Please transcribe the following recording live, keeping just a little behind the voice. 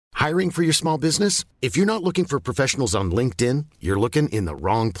Hiring for your small business? If you're not looking for professionals on LinkedIn, you're looking in the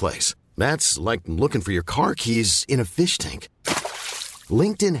wrong place. That's like looking for your car keys in a fish tank.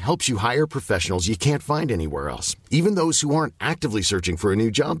 LinkedIn helps you hire professionals you can't find anywhere else, even those who aren't actively searching for a new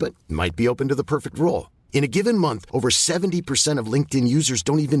job but might be open to the perfect role. In a given month, over 70% of LinkedIn users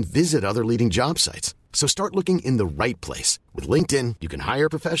don't even visit other leading job sites. So start looking in the right place. With LinkedIn, you can hire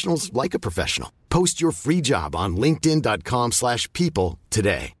professionals like a professional. Post your free job on linkedin.com/people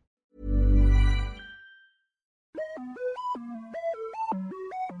today.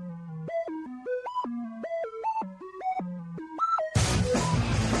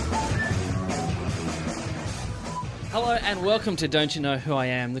 Hello and welcome to Don't You Know Who I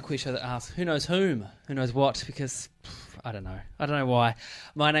Am, the quiz show that asks who knows whom, who knows what, because I don't know. I don't know why.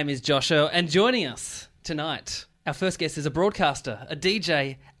 My name is Josh Earl, and joining us tonight, our first guest is a broadcaster, a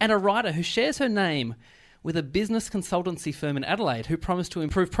DJ, and a writer who shares her name with a business consultancy firm in Adelaide who promised to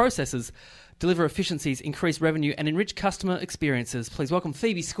improve processes, deliver efficiencies, increase revenue, and enrich customer experiences. Please welcome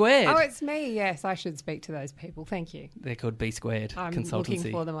Phoebe Squared. Oh, it's me. Yes, I should speak to those people. Thank you. They're called B Squared I'm Consultancy.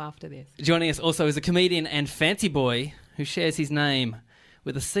 looking for them after this. Joining us also is a comedian and fancy boy who shares his name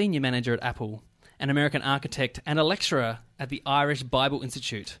with a senior manager at Apple, an American architect, and a lecturer at the Irish Bible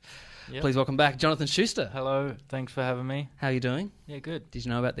Institute. Yep. Please welcome back Jonathan Schuster. Hello, thanks for having me. How are you doing? Yeah, good. Did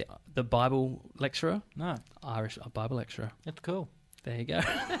you know about the Bible lecturer? No, Irish Bible lecturer. that's cool. There you go.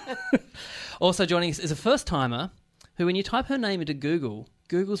 Also joining us is a first-timer who, when you type her name into Google,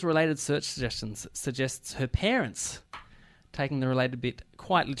 Google's related search suggestions suggests her parents, taking the related bit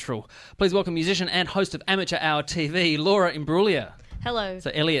quite literal. Please welcome musician and host of Amateur Hour TV, Laura Imbruglia. Hello. So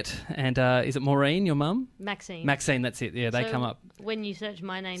Elliot, and is it Maureen, your mum? Maxine. Maxine, that's it. Yeah, they come up. When you search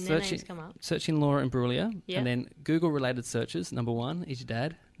my name, their names come up. Searching Laura Imbruglia, Yeah. and then Google-related searches. Number 1 is your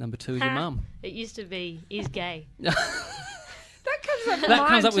dad. Number 2 is your mum. It used to be, is gay. That comes up. That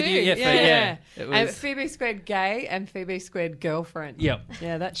comes up with you, yeah, yeah. It And was- Phoebe squared gay and Phoebe squared girlfriend. Yep.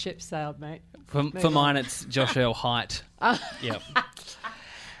 Yeah, that ship sailed, mate. For mine, it's Josh Earl Height. Yep.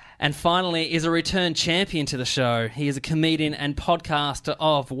 And finally is a return champion to the show. He is a comedian and podcaster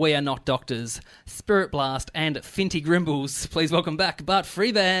of We Are Not Doctors, Spirit Blast, and Finty Grimbles. Please welcome back Bart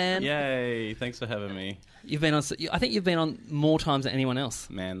Freeban. Yay, thanks for having me. You've been on. I think you've been on more times than anyone else.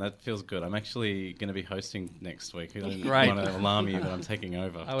 Man, that feels good. I'm actually going to be hosting next week. I didn't Great. want to alarm you, but I'm taking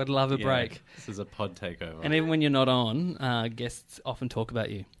over. I would love a break. This is a pod takeover. And even when you're not on, guests often talk about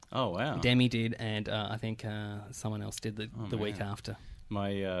you. Oh, wow. Demi did, and I think someone else did the week man. after.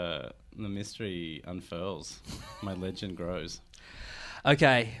 My the mystery unfurls. My legend grows.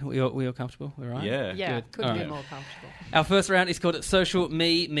 Okay, we all comfortable? We're right? Yeah. Yeah, Good. couldn't All be right. more comfortable. Our first round is called Social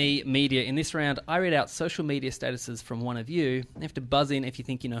Me Media. In this round, I read out social media statuses from one of you. You have to buzz in if you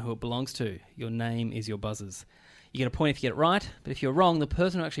think you know who it belongs to. Your name is your buzzers. You get a point if you get it right, but if you're wrong, the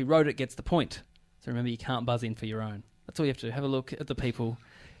person who actually wrote it gets the point. So remember, you can't buzz in for your own. That's all you have to do. Have a look at the people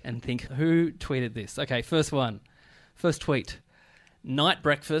and think, who tweeted this? Okay, first one. First tweet. Night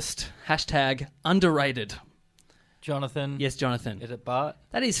breakfast, hashtag underrated. Jonathan. Yes, Jonathan. Is it Bart?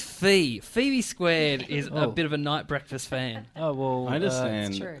 That is Phoebe Squared is a bit of a night breakfast fan. Oh, well. I understand.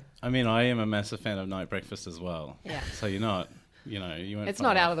 It's true. I mean, I am a massive fan of night breakfast as well. Yeah. So you're not, you weren't It's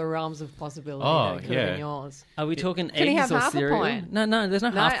far not off. out of the realms of possibility. Oh, that it could have yeah. been yours. Are we talking Can he eggs have or half a cereal? point? No, there's no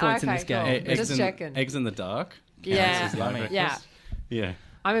half points in okay, this game. cool. Eggs Just in, checking. Eggs in the dark? counts Yeah. as night Yummy. Yeah. breakfast? Yeah.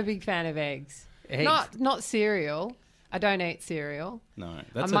 I'm a big fan of eggs. Eggs. Not cereal. I don't eat cereal. No,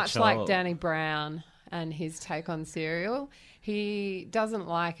 that's I'm a much like child. Danny Brown and his take on cereal. He doesn't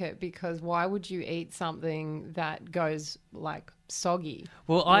like it because why would you eat something that goes like soggy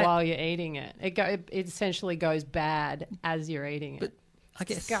while you're eating it? It essentially goes bad as you're eating it. I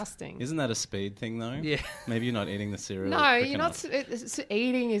guess. Disgusting. Isn't that a speed thing, though? Yeah. Maybe you're not eating the cereal. No, quick you're not. enough.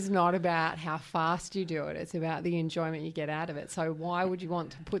 Eating is not about how fast you do it. It's about the enjoyment you get out of it. So why would you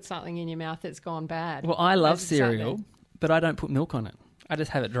want to put something in your mouth that's gone bad? Well, I love As it's sat cereal, there? but I don't put milk on it. I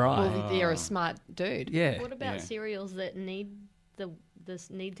just have it dry. Well, you're a smart dude. Yeah. What about Yeah. cereals that need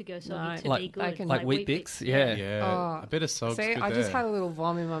this need to go soggy No, to like- be I good? can- Like Wheat Bix? Yeah. Yeah, Oh, a bit of sog's See, good I just there. had a little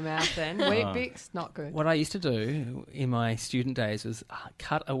vom in my mouth then. Wheat Bix, not good. What I used to do in my student days was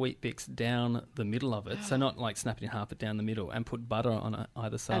cut a Wheat Bix down the middle of it, so not like snap it in half, but down the middle, and put butter on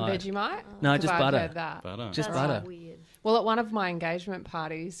either And side. Vegemite? No, 'Cause just I've butter. heard that. Butter. Just That's butter. weird. Well, at one of my engagement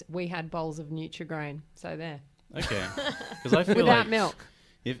parties, we had bowls of Nutri-Grain. So there. Okay. Because I feel Without like milk.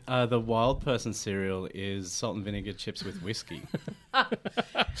 if the wild person cereal is salt and vinegar chips with whiskey.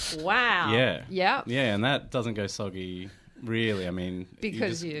 Wow. Yeah. Yep. Yeah, and that doesn't go soggy, really. I mean,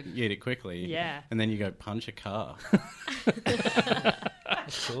 Because you you- eat it quickly. Yeah. And then you go punch a car.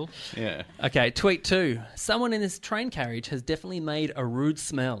 That's cool. Yeah. Okay, tweet 2. Someone in this train carriage has definitely made a rude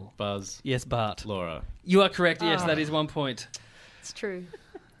smell. Buzz. Yes, Bart. Laura. You are correct. Yes, that is 1 point. It's true.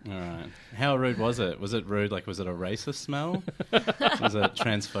 All right. How rude was it? Was it rude? Like, was it a racist smell? Was it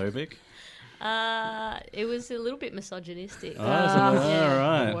transphobic? It was a little bit misogynistic. Oh, all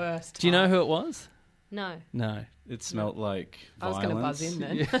right. Worst. Do you know who it was? No. No. It smelled like I was violence.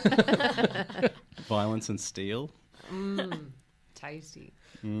 going to buzz in then. Violence and steel. Tasty.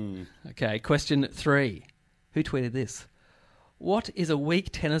 Okay, question 3. Who tweeted this? What is a weak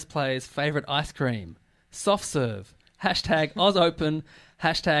tennis player's favourite ice cream? Soft serve. Hashtag OzOpen.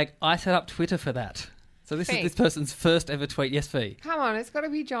 Hashtag I set up Twitter for that. So this is Fee. this person's first ever tweet. Yes, Fee. Come on, it's got to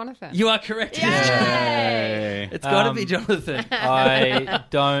be Jonathan. You are correct. Hey. It's got to be Jonathan. I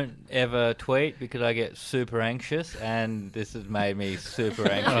don't ever tweet because I get super anxious, and this has made me super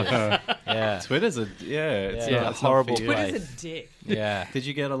anxious. Yeah. Twitter's it's it's a not horrible for you. place. Twitter's a dick. Yeah. Did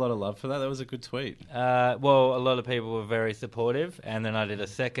you get a lot of love for that? That was a good tweet. Well, a lot of people were very supportive, and then I did a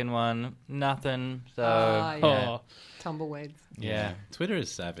second one, nothing. So, Yeah. Oh, Tumbleweeds. yeah. Twitter is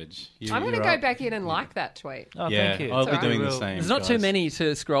savage. I'm going to You're go up. back in and like that tweet. Oh, Yeah, thank you. I'll be It's doing the alright. same. there's not too guys. many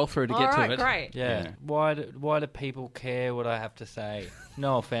to scroll through to All get right, to it. great. Yeah. Yeah. Why do people care what I have to say?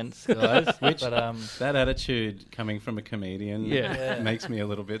 No offense, guys. but That attitude coming from a comedian Yeah. makes me a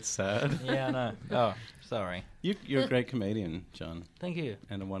little bit sad. yeah, I know. Oh, sorry. You're a great comedian, John, Thank you.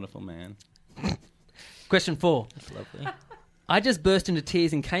 and a wonderful man. Question 4. That's lovely. I just burst into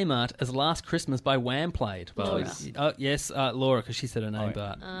tears in Kmart as Last Christmas by Wham played. Buzz. Oh, yes, Laura, because she said her name, Oh,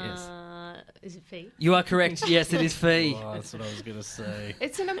 but yes. Is it Fee? You are correct. Yes, it is Fee. Oh, that's what I was going to say.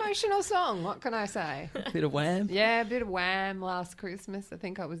 It's an emotional song. What can I say? Bit of Wham. Yeah, a bit of Wham last Christmas. I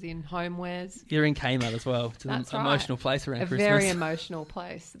think I was in Homewares. You're in Kmart as well. It's an That's right. emotional place around A Christmas. very emotional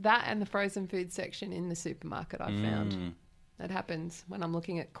place. That and the frozen food section in the supermarket I found. That happens when I'm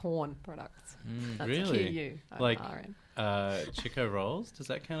looking at corn products. That's Really? Q-U-O-R-N. Like Chico Rolls, does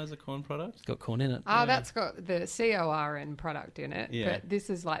that count as a corn product? It's got corn in it. Oh, that's got the CORN product in it. Yeah. But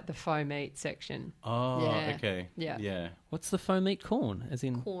this is like the faux meat section. Oh, Yeah. okay. Yeah. Yeah. What's the faux meat corn? As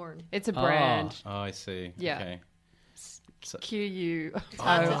in, Corn. It's a brand. Oh, I see. Yeah. Okay.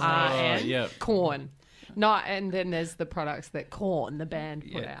 Q-U-O-R-N. Oh, yeah. Corn. Not, and then there's the products that Corn, the band,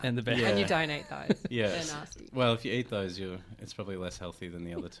 put yeah, out. and the band. Yeah. And you don't eat those. Yes. They're nasty. Well, if you eat those, it's probably less healthy than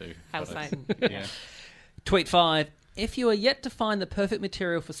the other two. Hail products. Satan. Yeah. Tweet 5. If you are yet to find the perfect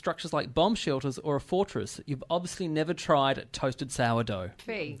material for structures like bomb shelters or a fortress, you've obviously never tried toasted sourdough.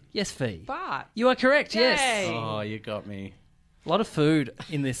 Fee. Yes, Fee. But. You are correct, yes. Yay. Oh, you got me. A lot of food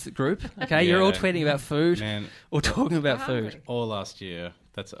in this group. Okay, you're all Yeah. tweeting about food Man, or talking about I'm food. hungry. all last year.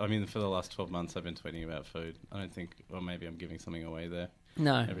 For the last 12 months, I've been tweeting about food. I don't think, or maybe I'm giving something away there.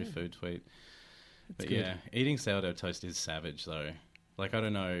 No. Every food tweet. But good. yeah, eating sourdough toast is savage, though. Like, I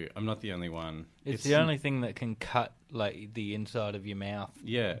don't know. I'm not the only one. It's the only thing that can cut like the inside of your mouth.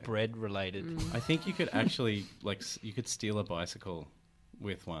 Yeah. Bread related. I think you could actually, you could steal a bicycle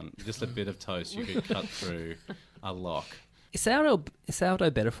with one. Just a bit of toast you could cut through a lock. Is sourdough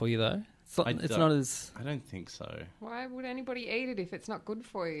better for you, though? It's not as... I don't think so. Why would anybody eat it if it's not good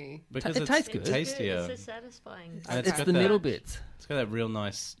for you? Because it tastes It's good. tastier. It's so satisfying. And It's got the that- middle bits. It's got that real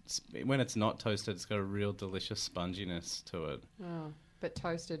nice... When it's not toasted, it's got a real delicious sponginess to it. Oh, but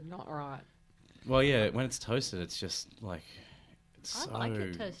toasted, not right. Well, yeah, when it's toasted, it's just like... I like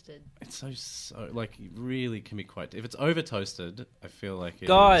it toasted. It's so like it really can be quite... If it's over toasted, I feel like it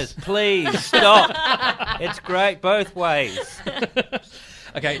Guys, is- please stop. It's great both ways.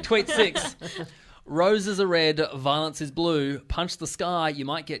 Okay, tweet 6. Roses are red, violence is blue. Punch the sky, you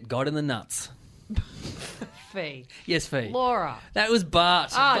might get God in the nuts. Fee. Yes, Fee. Laura. That was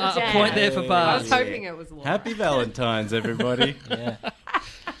Bart. Bart, a damn. point there for I Bart. was hoping it was Laura. Happy Valentine's, everybody. Yeah.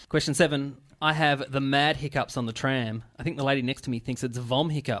 Question 7. I have the mad hiccups on the tram. I think the lady next to me thinks it's vom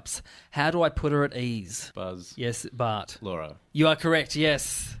hiccups. How do I put her at ease? Buzz. Yes, Bart. Laura. You are correct,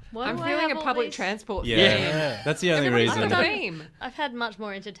 yes. Why I'm do I feeling have a all public these- transport Yeah. theme. That's the only Everybody's reason. got a theme. I've had much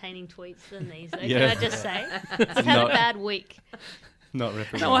more entertaining tweets than these, though. Yeah. Can I just say? I've had Not- a bad week. Not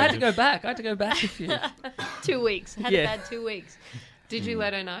representative. No, I had to go back. I had to go back with you. 2 weeks. Had Yeah. a bad 2 weeks. Did you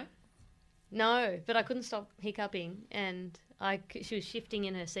let her know? No, but I couldn't stop hiccuping, and she was shifting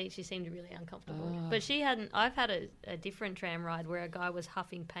in her seat. She seemed really uncomfortable. But she hadn't. I've had a different tram ride where a guy was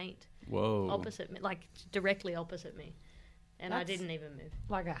huffing paint Whoa. opposite me, like directly opposite me, and I That's- didn't even move.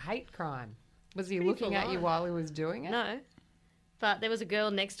 Like a hate crime. Was he Pretty looking at you full-on. while he was doing it? No, but there was a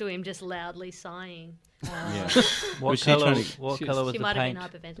girl next to him just loudly sighing. Yeah. What Was she colour? trying to- What she- colour was She the might have paint?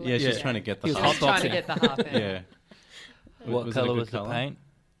 been hyperventilating. Yeah, she's Yeah. trying to get the He was He was hot trying to hotboxing. get the half in. Yeah. What Was it a colour good was the colour? paint?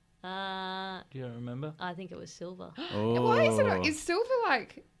 Do you remember? I think it was silver. Oh. Why is it? Is silver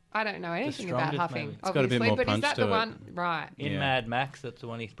like? I don't know anything about strongest, huffing. maybe. It's got a bit Obviously, more but is punch that to the it. one? Right. In Yeah. Mad Max, that's the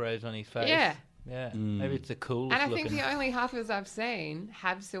one he sprays on his face. Yeah. Yeah. Maybe it's the coolest And I think looking. the only huffers I've seen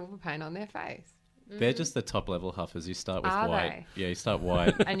have silver paint on their face, They're just the top level huffers. You start with Are white. Yeah, you start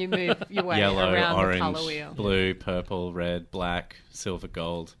white, and you move your way yellow, around orange, the colour wheel. blue, purple, red, black, silver,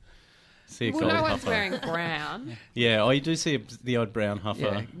 gold. See a Well, gold no one's huffer. wearing brown, Yeah, you do see the odd brown huffer.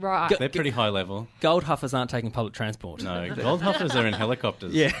 Yeah. right? They're pretty high level. Gold huffers aren't taking public transport. No, gold huffers are in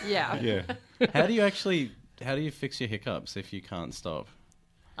helicopters. Yeah. Yeah. Yeah. How do you fix your hiccups if you can't stop?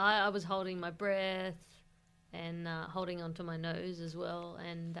 I was holding my breath and holding onto my nose as well,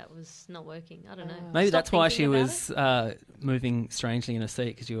 and that was not working. I don't know. Maybe Stop that's why thinking she about was moving strangely in her seat,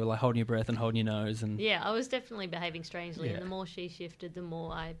 because you were like holding your breath and holding your nose. And Yeah, I was definitely behaving strangely, Yeah. and the more she shifted, the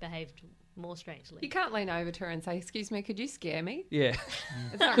more I behaved more strangely. You can't lean over to her and say, "Excuse me, could you scare me?" yeah.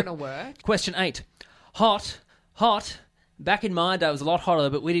 It's not going to work. Question 8. Hot. Back in my day, it was a lot hotter,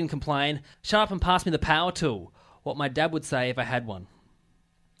 but we didn't complain. Shut up and pass me the power tool. What my dad would say if I had one.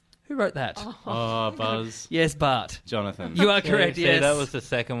 Who wrote that? Oh, Buzz. Yes, Bart. Jonathan. You are correct, See, yes. that was the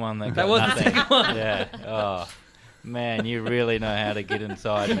second one that got was the nothing. second one. Yeah. Oh, man, you really know how to get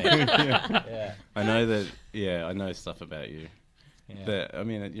inside me. Yeah. I know that, I know stuff about you. Yeah. I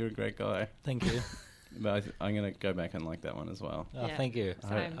mean, you're a great guy. Thank you. But I'm going to go back and like that one as well. Oh, Yeah. thank you.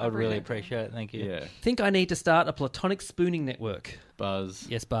 Same. I would really appreciate it. Thank you. Yeah. Think I need to start a platonic spooning network. Buzz.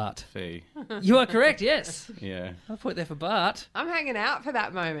 Yes, Bart. Fee. You are correct, yes. Yeah. I'll put there for Bart. I'm hanging out for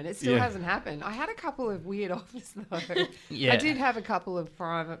that moment. It still Yeah. hasn't happened. I had a couple of weird offers though. Yeah. I did have a couple of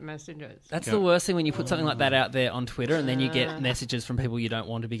private messages. That's Yeah. the worst thing when you put something like that out there on Twitter and then you get messages from people you don't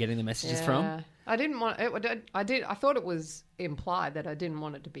want to be getting the messages from. I didn't want it. I thought it was implied that I didn't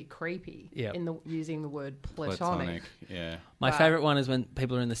want it to be creepy. Yeah. In the using the word platonic. Platonic. Yeah. My Wow. favourite one is when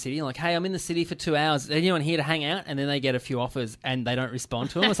people are in the city, like, hey, I'm in the city for 2 hours. Is anyone here to hang out? And then they get a few offers and they don't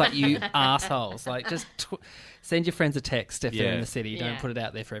respond to them. It's like, you assholes. Like, just send your friends a text if they're Yeah. in the city. Don't Yeah. put it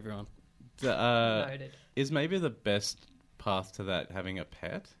out there for everyone. Noted. Is maybe the best path to that having a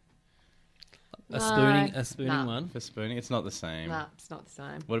pet? A spooning Nah. one. For spooning? It's not the same. No, it's not the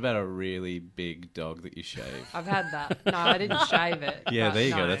same. What about a really big dog that you shave? I've had that. No, I didn't shave it. Yeah, but there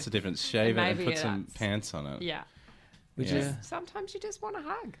you no. go. That's the difference. Shave it and Maybe put some that's- pants on it. Yeah. Would Yeah. you? Sometimes you just want a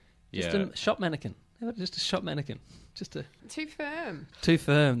hug. Just Yeah. a shop mannequin. How about just a shop mannequin? Just a Too firm. too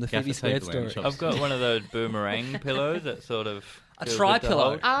firm. The Gaffer Phoebe tape Squared lamb story. shop. I've got one of those boomerang pillows that sort of A feels tri good to pillow.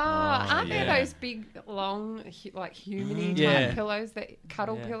 hold. Aren't yeah. there those big, long, like humany Yeah. type pillows, that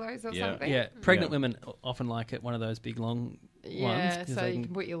cuddle Yeah. pillows or Yeah. something? Yeah, pregnant Yeah. women often like it. One of those big long Yeah, ones. 'cause so they you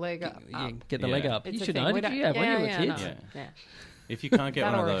can put your leg up. yeah, get the Yeah. leg up. It's You a should thing. know. We Did don't- you have when you were yeah, kids? no. Yeah. Yeah. If you can't get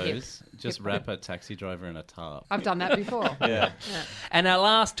That one of or a hip- those, just hip wrap a taxi driver in a tarp. I've done that before. Yeah. And our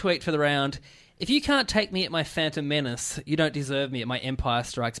last tweet for the round. If you can't take me at my Phantom Menace, you don't deserve me at my Empire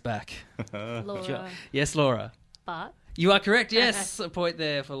Strikes Back. Laura, Yes, Laura. but You are correct, yes. A point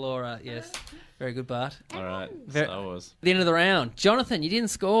there for Laura, yes. Very good, Bart. All right. Ver- Star Wars. The end of the round. Jonathan, you didn't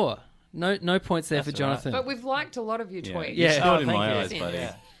score. No points there That's for all right. Jonathan. But we've liked a lot of your Yeah. tweets. You Yeah. scored Oh, in thank my you. eyes, buddy.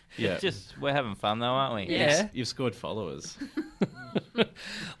 Yeah. Yeah. It's just, we're having fun though, aren't we? Yeah. You've scored followers.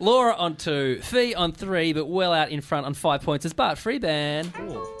 Laura on 2, Fee on 3, but well out in front on 5 points is Bart Freeban.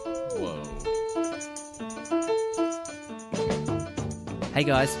 Whoa. Hey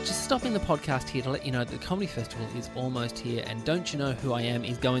guys, just stopping the podcast here to let you know that the Comedy Festival is almost here, and Don't You Know Who I Am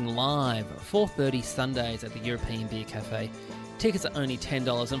is going live 4:30 Sundays at the European Beer Cafe. Tickets are only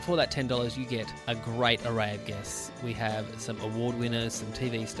 $10, and for that $10 you get a great array of guests. We have some award winners, some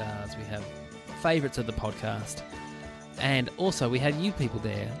TV stars, we have favourites of the podcast, and also we have you people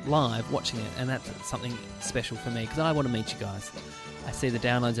there live watching it, and that's something special for me because I want to meet you guys. I see the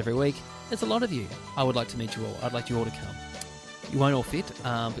downloads every week. There's a lot of you. I would like to meet you all. I'd like you all to come. You won't all fit,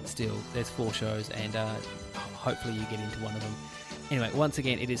 but still, there's 4 shows, and hopefully you get into one of them. Anyway, once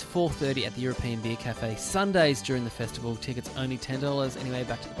again, it is 4:30 at the European Beer Cafe, Sundays during the festival. Tickets only $10. Anyway,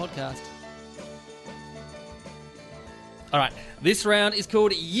 back to the podcast. All right, this round is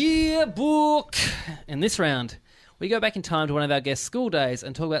called Yearbook. In this round, we go back in time to one of our guests' school days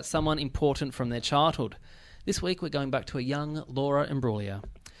and talk about someone important from their childhood. This week, we're going back to a young Laura Imbruglia,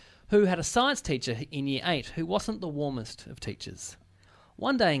 who had a science teacher in Year 8 who wasn't the warmest of teachers.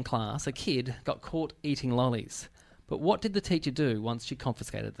 One day in class, a kid got caught eating lollies. But what did the teacher do once she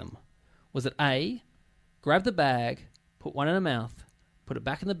confiscated them? Was it A, grab the bag, put one in her mouth, put it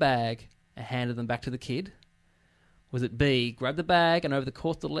back in the bag, and handed them back to the kid? Was it B, grab the bag and over the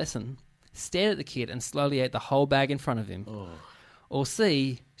course of the lesson, stared at the kid and slowly ate the whole bag in front of him? Or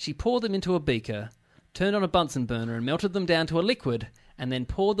C, she poured them into a beaker, turned on a Bunsen burner and melted them down to a liquid, and then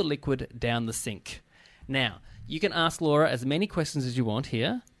pour the liquid down the sink. Now, you can ask Laura as many questions as you want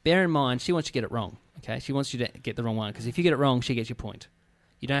here. Bear in mind, she wants you to get it wrong. Okay, she wants you to get the wrong one, because if you get it wrong, she gets your point.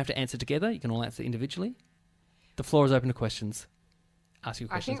 You don't have to answer together. You can all answer individually. The floor is open to questions. Ask your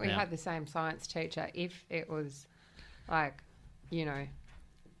questions I think we now. had the same science teacher. If it was like,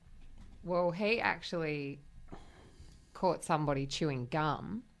 well, he actually caught somebody chewing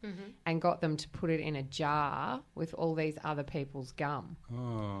gum and got them to put it in a jar with all these other people's gum.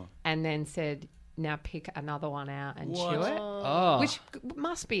 And then said, now pick another one out and chew it. Oh. Which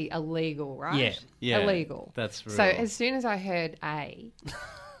must be illegal, right? Yeah. Illegal. That's real. So as soon as I heard A,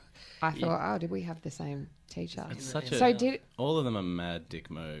 I thought, did we have the same teacher? It's such all of them are mad dick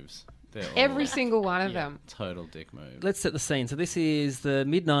moves. They're all Every single one of them. total dick moves. Let's set the scene. So this is the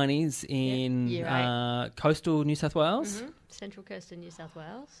mid-90s in coastal New South Wales. Central Coast of New South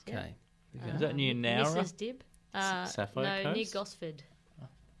Wales. Okay. Is that near Nowra? Mrs. Dib? Sapphire no, near Coast? Gosford.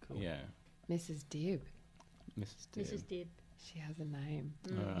 Yeah. Mrs. Dib. Mrs. Dib. Mrs. Dib. She has a name.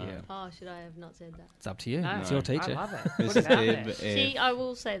 Yeah. Oh, should I have not said that? It's up to you. No, It's your teacher. I love it. Put Mrs. it out Dib. there. I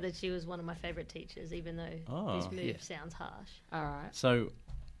will say that she was one of my favourite teachers, even though this move sounds harsh. All right. So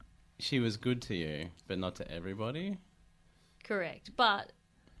she was good to you, but not to everybody? Correct. But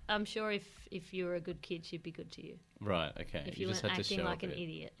I'm sure if you were a good kid, she'd be good to you. Right, okay. If you just weren't had to acting show like a an bit.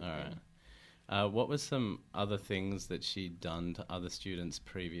 idiot. All right. What was some other things that she'd done to other students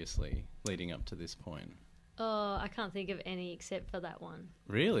previously leading up to this point? Oh, I can't think of any except for that one.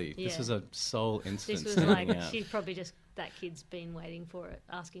 Really? This Yeah. was a sole instance. This was like, standing out. she's probably just, that kid's been waiting for it,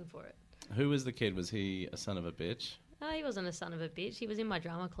 asking for it. Who was the kid? Was he a son of a bitch? No, he wasn't a son of a bitch. He was in my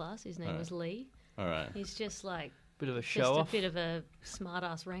drama class. His name was Lee. All right. He's just like, Bit of a just show a off. bit of a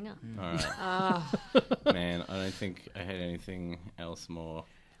smart-ass ringer. All right. Man, I don't think I had anything else more.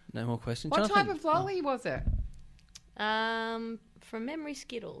 No more questions. What Jonathan? type of lolly was it? From memory,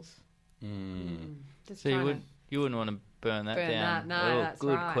 Skittles. Just So trying to you wouldn't want to burn that burn down. that. No, Oh, that's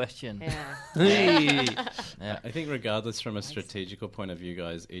good right. question. Yeah. Yeah. I think regardless from a strategical point of view,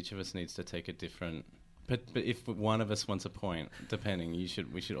 guys, each of us needs to take a different. But if one of us wants a point, depending, we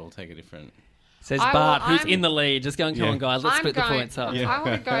should all take a different. Says I will- Bart, who's I'm- in the lead. Just going, come Yeah. on, guys. Let's I'm split the going- points up. I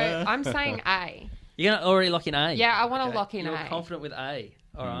want to go. I'm saying A. You're going to already lock in A? Yeah, I want to lock in You're A. confident with A.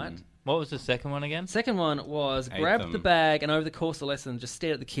 All right. What was the second one again? Second one was Ate grab them. the bag and over the course of the lesson, just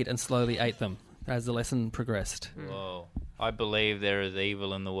stared at the kid and slowly ate them as the lesson progressed. Whoa. I believe there is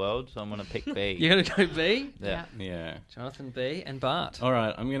evil in the world, so I'm going to pick B. You're going to go B? Yeah. Yeah. Jonathan B and Bart. All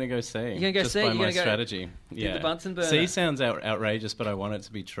right, I'm going to go C. You're gonna go just C? by You're my gonna go strategy. Yeah. the Bunsen burner. C sounds outrageous, but I want it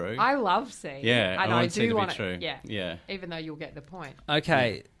to be true. I love C. Yeah, I and want I C do to be want true. it. Yeah. Yeah. Even though you'll get the point.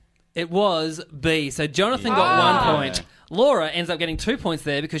 Okay. It was B. So Jonathan got 1 point. Laura ends up getting 2 points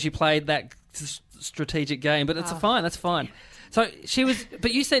there because she played that strategic game, but it's fine. That's fine. So she was,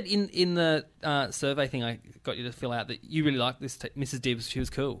 but you said in the survey thing I got you to fill out that you really liked this Mrs. Dibbs. She was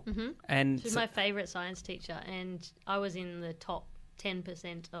cool, and She's my favourite science teacher, and I was in the top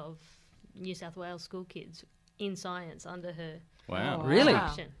 10% of New South Wales school kids in science under her Wow. Really?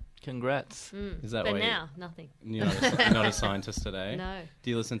 direction. Congrats. Is that But why now, nothing. you're not a scientist today? No. Do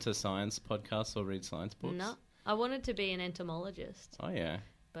you listen to science podcasts or read science books? No. I wanted to be an entomologist, Oh, yeah.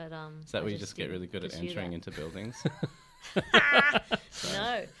 but Is that I where you just get didn't really good at pursue entering that. into buildings?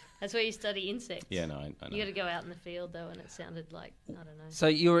 No, that's where you study insects. Yeah, no, I know. You got to go out in the field though, and it sounded like I don't know. so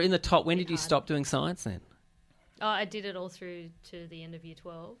you were in the top. When did you hard. stop doing science then? Oh, I did it all through to the end of year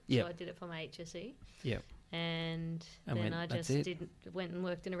 12. Yep. So I did it for my HSE, Yeah. and And then went, I "That's just it." went and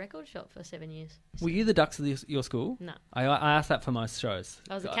worked in a record shop for 7 years. Were you the ducks of your school? No, I asked that for most shows.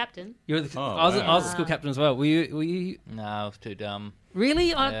 I was a captain. You were the, Oh, I was wow. a school captain as well. Were you No, I was too dumb. really?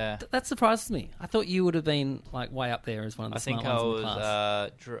 Yeah. That surprises me. I thought you would have been like way up there as one of the I think smart I ones in the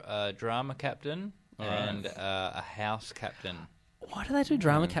was class. drama captain and a house captain. Why do they do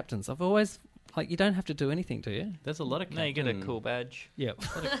drama captains? I've always you don't have to do anything, do you? There's a lot of captain, No, you get a cool badge. Yeah.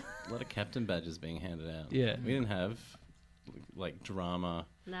 a lot of captain badges being handed out. Yeah. We didn't have like drama.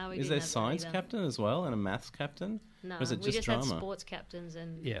 No, we Is didn't there have that science either. captain as well and a maths captain? No, Or is it we just just drama? had sports captains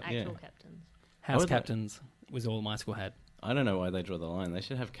and Yeah. actual Yeah. captains. House would like- captains was all my school had. I don't know why they draw the line. They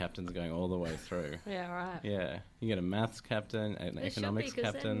should have captains going all the way through. Yeah, right. Yeah, you get a maths captain, an There should be, economics 'cause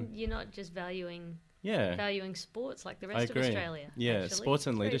captain. then you're not just valuing Yeah, sports like the I rest of agree. Australia. Yeah, actually. sports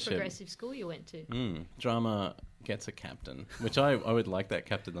and It's a very leadership. progressive school you went to. Drama gets a captain, which I would like that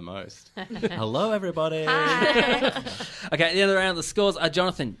captain the most. Hello, everybody. Okay, at the other round, the scores are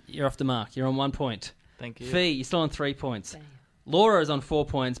Jonathan, you're off the mark. You're on 1 point. Thank you. Fee, you're still on 3 points. Damn. Laura is on 4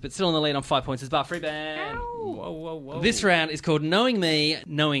 points, but still in the lead on 5 points is Bar Free Band. Whoa. This round is called Knowing Me,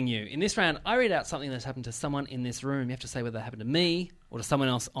 Knowing You. In this round, I read out something that's happened to someone in this room. You have to say whether it happened to me or to someone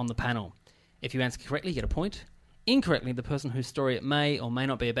else on the panel. If you answer correctly, you get a point. Incorrectly, the person whose story it may or may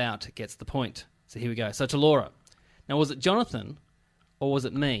not be about gets the point. So here we go. So to Laura. Now, was it Jonathan or was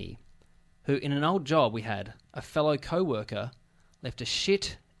it me who, in an old job we had, a fellow co-worker left a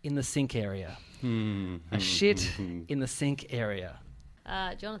shit in the sink area? A shit in the sink area.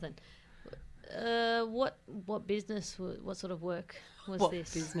 Jonathan, what business, what sort of work was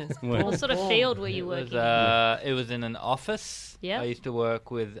this? Business. What sort of field were you working in? It was in an office. Yeah. I used to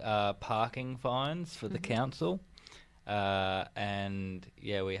work with parking fines for the council. And,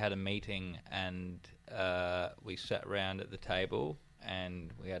 we had a meeting and we sat around at the table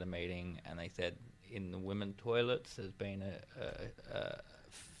and we had a meeting and they said in the women's toilets there's been a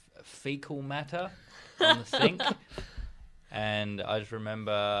fecal matter on the sink. And I just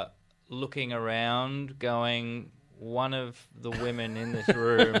remember looking around going, one of the women in this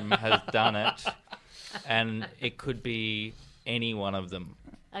room has done it and it could be any one of them.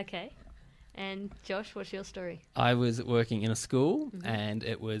 Okay. And Josh, what's your story? I was working in a school and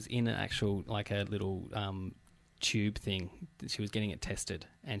it was in an actual, like a little tube thing. She was getting it tested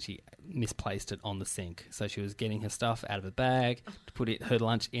and she misplaced it on the sink. So she was getting her stuff out of a bag to put her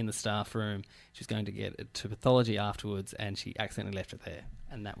lunch in the staff room. She was going to get it to pathology afterwards and she accidentally left it there.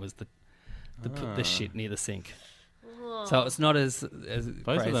 And that was the shit near the sink. Oh. So it's not as Both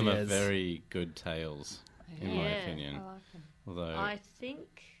crazy of them are as... very good tales, in my opinion. I like them. Although I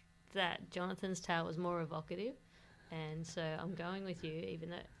think that Jonathan's tale was more evocative, and so I'm going with you, even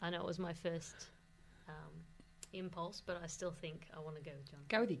though I know it was my first impulse, but I still think I want to go with Jonathan.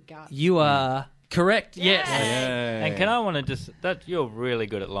 Go with your gut. You are correct, yes. And can I want to just... You're really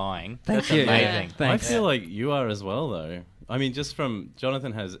good at lying. Thank That's you. amazing. Yeah. I Thanks. feel like you are as well, though. I mean, just from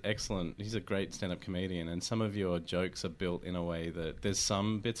Jonathan he's a great stand-up comedian, and some of your jokes are built in a way that there's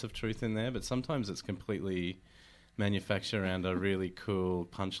some bits of truth in there, but sometimes it's completely manufactured around a really cool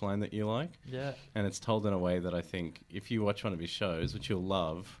punchline that you like. Yeah. And it's told in a way that I think if you watch one of his shows, which you'll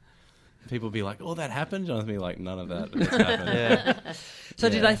love, people will be like, "Oh, that happened." Jonathan will be like, "None of that has happened." So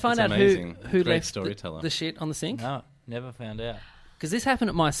did they find it's out amazing. who Great left storyteller. the shit on the sink? No, never found out. Because this happened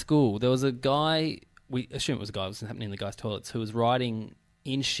at my school. There was a guy, we assume it was a guy, it was happening in the guys' toilets, who was writing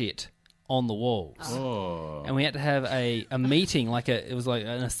in shit on the walls. Oh. And we had to have a meeting, it was like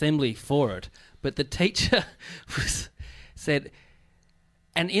an assembly for it. But the teacher said,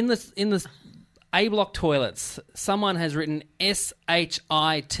 and in the A block toilets, someone has written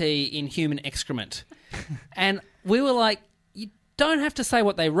S-H-I-T in human excrement. And we were like, you don't have to say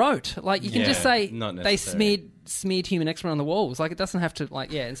what they wrote. Like, you can just say not they necessary. smeared human excrement on the walls. Like, it doesn't have to,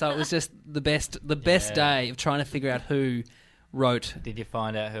 And so it was just the best day of trying to figure out who wrote. Did you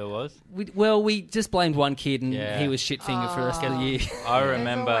find out who it was? We just blamed one kid and he was shit-fingered for the rest of the year. I always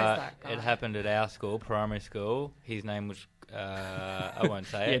remember that guy. it happened at our school, primary school. His name was... I won't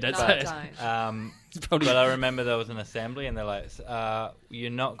say it. don't No, say it. don't. But I remember there was an assembly and they're like,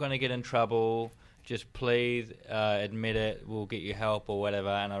 you're not going to get in trouble. Just please admit it. We'll get you help or whatever.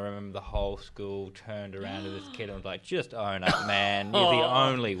 And I remember the whole school turned around to this kid and was like, just own up, man. You're the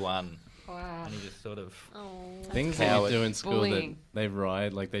only one. Wow. And he just sort of... Things that you Coward. do in school Bullying. that they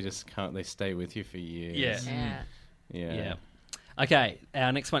ride, like they just can't, they stay with you for years. Yeah. Yeah. Okay,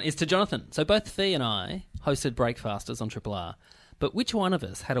 our next one is to Jonathan. So both Fee and I hosted Breakfasters on Triple R. But which one of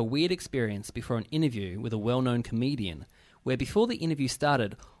us had a weird experience before an interview with a well-known comedian where before the interview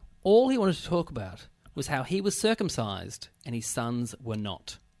started, all he wanted to talk about was how he was circumcised and his sons were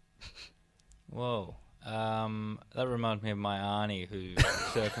not? Whoa. That reminds me of my auntie who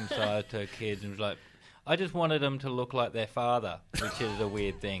circumcised her kids and was like, I just wanted them to look like their father, which is a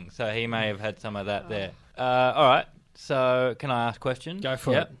weird thing. So he may have had some of that there. All right. So can I ask a question? Go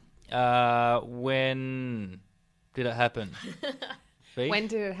for it. When did it happen? Fee? When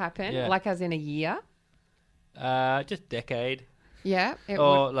did it happen? Yeah. Like as in a year? Just decade. Yeah.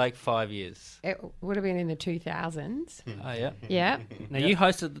 Or like 5 years. It would have been in the 2000s. Oh, yeah. Yeah. Now, you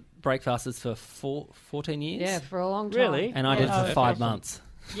hosted Breakfasters for 14 years? Yeah, for a long time. Really? And I did Oh, for 5 awesome. months.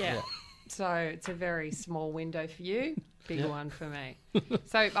 Yeah. So it's a very small window for you, big one for me.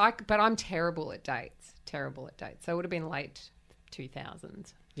 But I'm terrible at dates. So it would have been late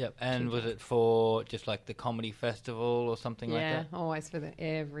 2000s. Yep. And was it for just like the comedy festival or something like Yeah, that? always for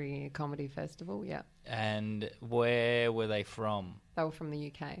every comedy festival. Yeah, And where were they from? they were from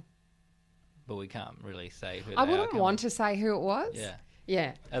the UK. But we can't really say who I they are. wouldn't want to say who it was. Yeah.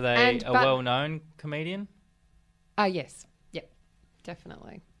 Yeah. Are they And- a but- well-known comedian? Yes. Yep.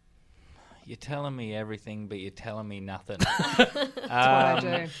 Definitely. You're telling me everything, but you're telling me nothing. That's what I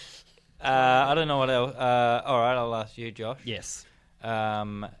do. I don't know what else. All right, I'll ask you, Josh. Yes.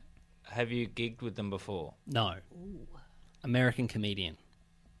 Have you gigged with them before? No. American comedian.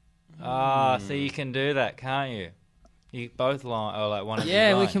 So you can do that, can't you? You both lie, or like one of you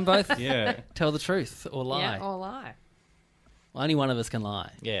Yeah, we lie. can both tell the truth or lie. Yeah, or lie. Only one of us can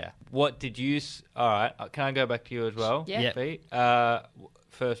lie. Yeah. What did you... All right, can I go back to you as well? Yeah. Yep. Pete?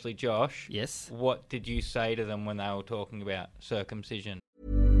 Firstly, Josh. Yes. What did you say to them when they were talking about circumcision?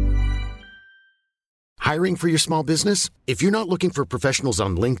 Hiring for your small business? If you're not looking for professionals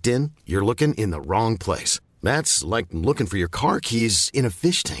on LinkedIn, you're looking in the wrong place. That's like looking for your car keys in a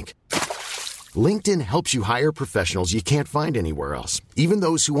fish tank. LinkedIn helps you hire professionals you can't find anywhere else, even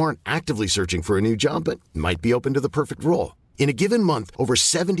those who aren't actively searching for a new job but might be open to the perfect role. In a given month, over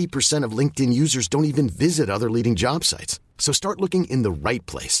 70% of LinkedIn users don't even visit other leading job sites. So start looking in the right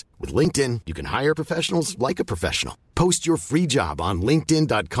place. With LinkedIn, you can hire professionals like a professional. Post your free job on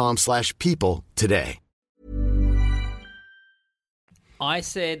linkedin.com/people today. I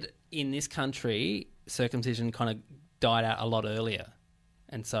said in this country, circumcision kind of died out a lot earlier.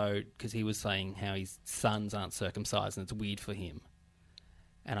 And so, because he was saying how his sons aren't circumcised and it's weird for him.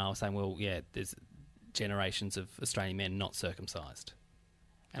 And I was saying, well, yeah, there's generations of Australian men not circumcised.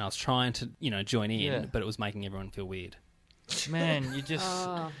 And I was trying to, join in, but it was making everyone feel weird. Man, you're just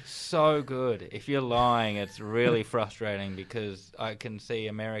so good. If you're lying, it's really frustrating because I can see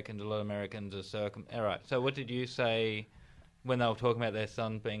a lot of Americans are All right, so what did you say when they were talking about their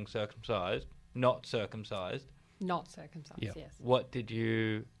son being circumcised, not circumcised? Not circumcised, Yep. yes. What did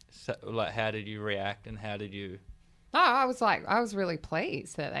you say, how did you react and how did you... Oh, I was really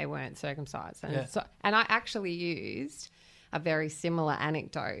pleased that they weren't circumcised. And, and I actually used a very similar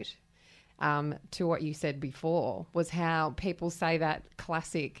anecdote to what you said before, was how people say that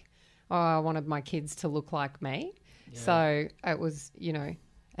classic, I wanted my kids to look like me. Yeah. So it was,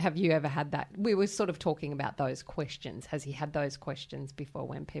 have you ever had that? We were sort of talking about those questions. Has he had those questions before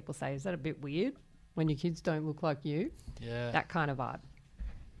when people say, is that a bit weird when your kids don't look like you? Yeah. That kind of vibe.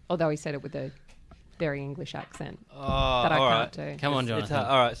 Although he said it with a very English accent that I can't do. Come on, Jonathan.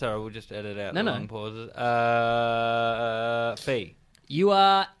 All right, sorry, we'll just edit out the long pauses. Fee. You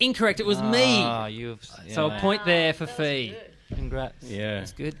are incorrect. It was me. So a point there for Fee. Congrats. Yeah.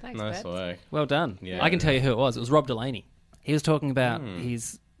 That's good. Thanks, Nice Bets. work. Well done. Yeah. I can tell you who it was. It was Rob Delaney. He was talking about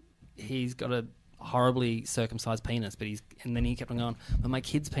he's got a horribly circumcised penis, and then he kept on going, but my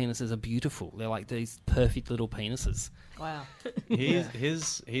kids' penises are beautiful. They're like these perfect little penises. Wow. He's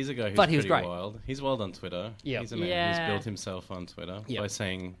a guy who's But he was pretty great. wild. He's wild on Twitter. Yep. He's a man Yeah. who's built himself on Twitter by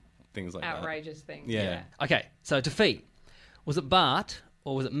saying things like Outrageous things. that. Yeah. Okay, so to Fee, was it Bart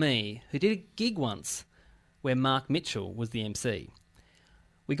or was it me who did a gig once where Mark Mitchell was the MC?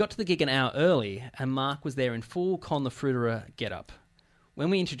 We got to the gig an hour early and Mark was there in full Con the Fruiterer get-up. When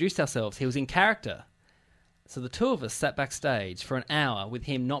we introduced ourselves, he was in character. So the two of us sat backstage for an hour with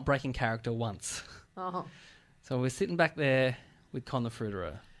him not breaking character once. Oh. So we're sitting back there with Con the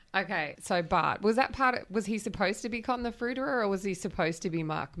Fruiterer. Okay, so Bart, was he supposed to be Con the Fruiterer or was he supposed to be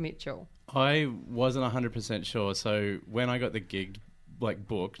Mark Mitchell? I wasn't 100% sure. So when I got the gig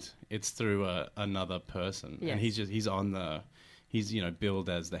booked, it's through another person. Yes. And he's billed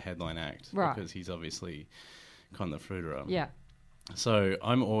as the headline act. Right. Because he's obviously Con the Fruiterer. Yeah. So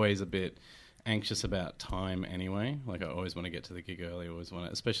I'm always a bit anxious about time anyway. Like I always want to get to the gig early,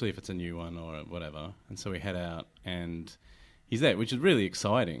 especially if it's a new one or whatever. And so we head out and he's there, which is really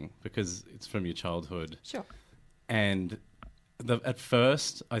exciting because it's from your childhood. Sure. And at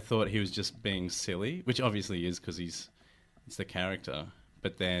first I thought he was just being silly, which obviously he is because it's the character.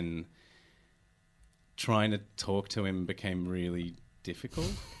 But then trying to talk to him became really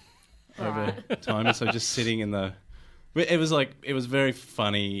difficult over time. And so just sitting in the... It was very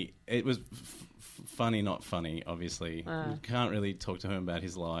funny. It was funny, not funny, obviously. You can't really talk to him about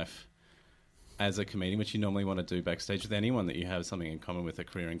his life as a comedian, which you normally want to do backstage with anyone that you have something in common with, a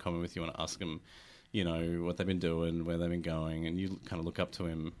career in common with. You want to ask them, what they've been doing, where they've been going, and you kind of look up to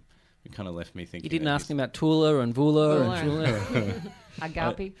him. It kind of left me thinking... You didn't ask him about Tula and Vula and Chula?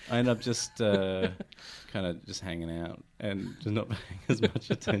 Agape? I ended up just kind of just hanging out and just not paying as much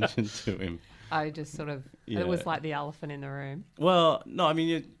attention to him. I just sort of... It was like the elephant in the room. Well, no, I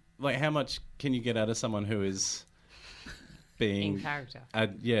mean, how much can you get out of someone who is being... In character.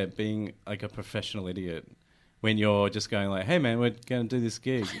 Being like a professional idiot when you're just going like, hey, man, we're going to do this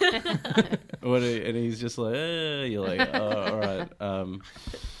gig. And he's just like, you're like, oh, all right.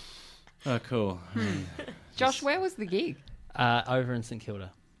 Oh, cool. Josh, where was the gig? Over in St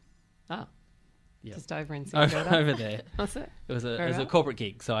Kilda. Oh. Yep. Just over in St. over there. Was it? It was a corporate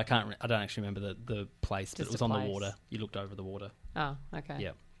gig, so I don't actually remember the place, but Just it was a on the place. water. You looked over the water. Oh, okay.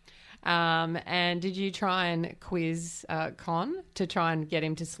 Yeah. And did you try and quiz Con to try and get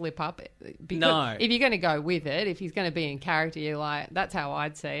him to slip up? Because No. If you're going to go with it, if he's going to be in character, you're like, that's how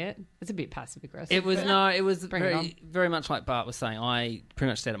I'd see it. It's a bit passive aggressive. It was Bring it on. very much like Bart was saying. I pretty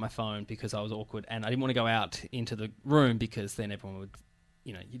much stayed at my phone because I was awkward, and I didn't want to go out into the room because then everyone would,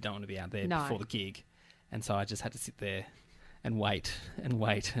 you don't want to be out there No. before the gig, and so I just had to sit there and wait and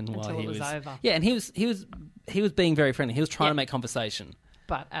while Until he it was over. Yeah, and he was being very friendly. He was trying Yeah. to make conversation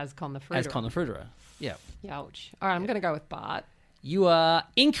But as Con the Fruiterer. as Con the Fruiterer. Yeah. Ouch. All right, I'm going to go with Bart. You are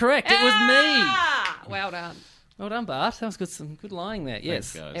incorrect. It was Ah! Well done. me. Well done, Bart. That was good. Some good lying there.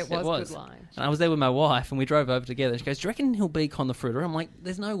 Yes, guys. It was good line. And I was there with my wife, and we drove over together. She goes, "Do you reckon he'll be Con the Fruiterer?" I'm like,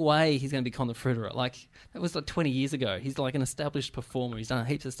 "There's no way he's going to be Con the Fruiterer. Like that was like 20 years ago. He's like an established performer. He's done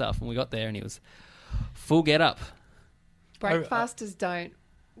heaps of stuff." And we got there, and he was full get up. Breakfasters don't.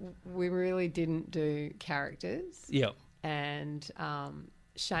 We really didn't do characters. Yep. And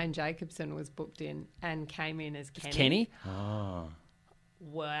Shane Jacobson was booked in and came in as Kenny. Kenny. Oh.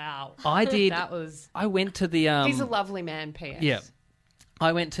 Wow. I did. That was. I went to the. He's a lovely man, P.S. Yeah.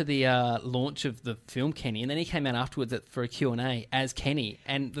 I went to the launch of the film Kenny, and then he came out afterwards for a Q&A as Kenny.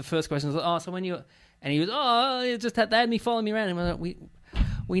 And the first question was, "Oh, so when you..." And he was, "Oh, you just they had me following me around." And I'm like,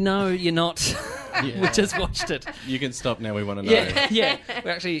 we know you're not. We just watched it. You can stop now. We want to know. Yeah.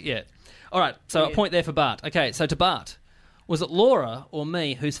 We're actually, yeah. All right, so a point there for Bart. Okay, so to Bart. Was it Laura or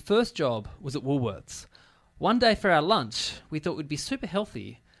me whose first job was at Woolworths? One day for our lunch, we thought we'd be super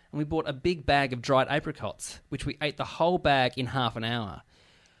healthy, and we bought a big bag of dried apricots, which we ate the whole bag in half an hour.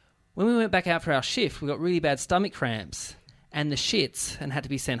 When we went back out for our shift, we got really bad stomach cramps and the shits and had to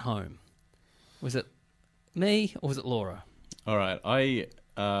be sent home. Was it me or was it Laura? All right.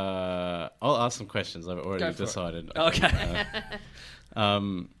 I'll ask some questions. I've already decided. Okay.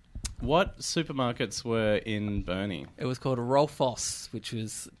 What supermarkets were in Burnie? It was called Rolfos, which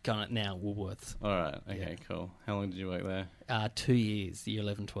was kind of now Woolworths. All right. Okay, cool. How long did you work there? 2 years, year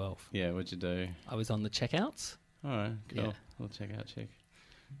 11, 12. Yeah, what'd you do? I was on the checkouts. All right, cool. Yeah. We'll check out check.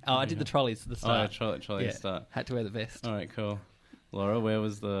 Oh, I did the trolleys at the start. trolley Yeah. start. Had to wear the vest. All right, cool. Laura, where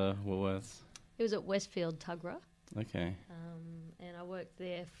was the Woolworths? It was at Westfield Tuggerah, Okay. and I worked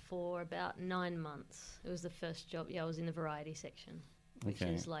there for about 9 months. It was the first job. Yeah, I was in the variety section, which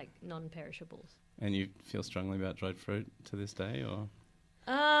Okay. is like non-perishables. And you feel strongly about dried fruit to this day, or?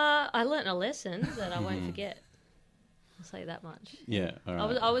 I learnt a lesson that I won't forget. I'll say that much. Yeah, all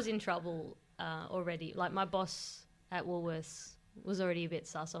right. I was in trouble already. Like my boss at Woolworths was already a bit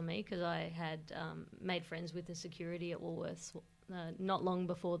sus on me because I had made friends with the security at Woolworths not long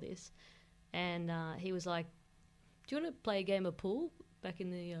before this, and he was like, "Do you want to play a game of pool back in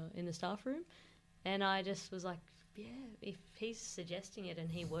the staff room?" And I just was like, "Yeah, if he's suggesting it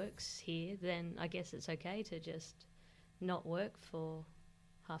and he works here, then I guess it's okay to just not work for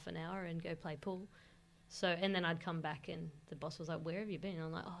half an hour and go play pool." So, and then I'd come back and the boss was like, "Where have you been?" And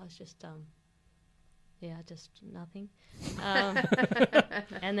I'm like, "Oh, it's just, just nothing."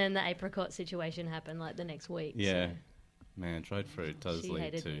 And then the apricot situation happened like the next week. Yeah. So. Man, dried fruit does She lead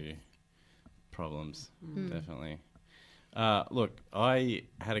hated to me. problems, definitely. Look, I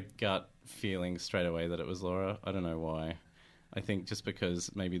had a gut feeling straight away that it was Laura. I don't know why. I think just because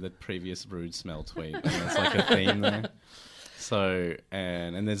maybe the previous rude smell tweet, and there's like a theme there. So,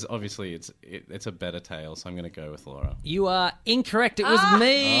 and there's obviously it's a better tale, so I'm going to go with Laura. You are incorrect. It was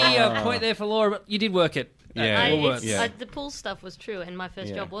me. A point there for Laura, but you did work it. Yeah. Woolworths. The pool stuff was true, and my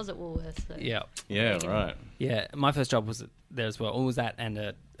first job was at Woolworths. So. Yeah. Yeah, right. Yeah, my first job was there as well. It was that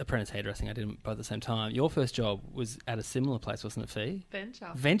and apprentice hairdressing. I did them both at the same time. Your first job was at a similar place, wasn't it, Fee?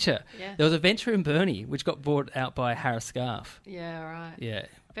 Venture. Yeah. There was a Venture in Burnie, which got bought out by Harris Scarf. Yeah, right. Yeah.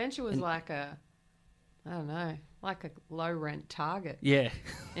 Venture was like a low rent Target. Yeah.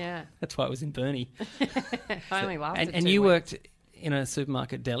 Yeah. That's why it was in Burnie. Only lasted And 2 you weeks. worked in a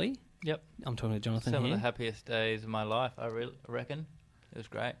supermarket deli? Yep. I'm talking to Jonathan Some here. of the happiest days of my life, I reckon. It was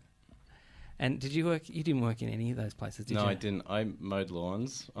great. And did you work? You didn't work in any of those places, did you? No, I didn't. I mowed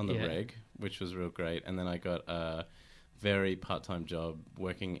lawns on the Yeah. reg, which was real great. And then I got a very part-time job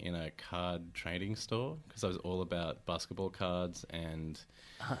working in a card trading store because I was all about basketball cards and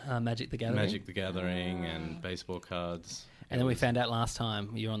Magic the Gathering. Magic the Gathering and baseball cards. And then we found out last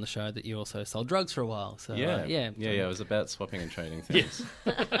time you were on the show that you also sold drugs for a while. So Yeah. yeah. It was about swapping and trading things.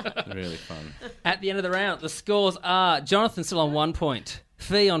 Really fun. At the end of the round, the scores are Jonathan still on 1 point,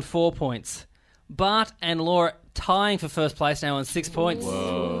 Fee on 4 points, Bart and Laura tying for first place now on 6 points.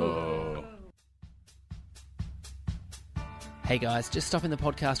 Whoa. Hey guys, just stopping the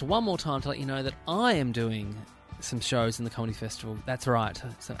podcast one more time to let you know that I am doing some shows in the Comedy Festival. That's right,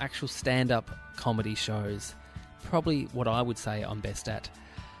 some actual stand-up comedy shows. Probably what I would say I'm best at.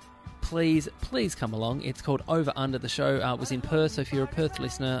 Please come along. It's called Over Under. The show was in Perth, so if you're a Perth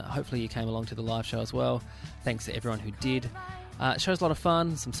listener, hopefully you came along to the live show as well. Thanks to everyone who did. Show's a lot of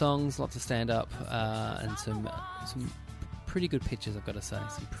fun, some songs, lots of stand-up, and some pretty good pictures, I've got to say.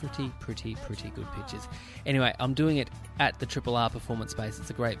 Some pretty good pictures. Anyway, I'm doing it at the Triple R Performance Space. It's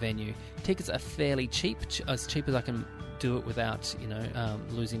a great venue. Tickets are fairly cheap, as cheap as I can do it without,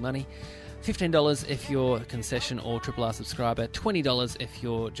 losing money. $15 if you're a concession or Triple R subscriber. $20 if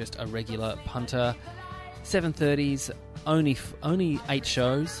you're just a regular punter. 7:30s, only 8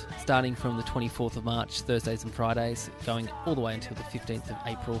 shows, starting from the 24th of March, Thursdays and Fridays, going all the way until the 15th of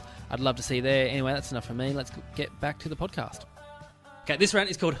April. I'd love to see you there. Anyway, that's enough from me. Let's get back to the podcast. Okay, this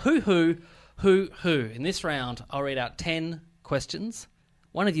round is called Who. In this round, I'll read out 10 questions.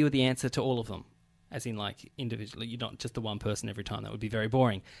 One of you with the answer to all of them, as in like individually. You're not just the one person every time. That would be very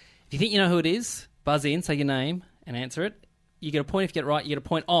boring. If you think you know who it is, buzz in, say your name, and answer it. You get a point if you get it right. You get a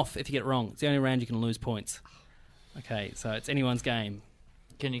point off if you get it wrong. It's the only round you can lose points. Okay, so it's anyone's game.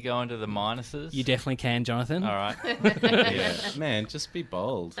 Can you go into the minuses? You definitely can, Jonathan. All right. Yeah. Man, just be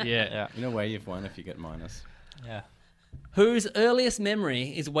bold. Yeah. In a way, you've won if you get minus. Yeah. Whose earliest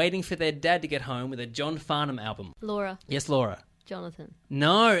memory is waiting for their dad to get home with a John Farnham album? Laura. Yes, Laura. Jonathan.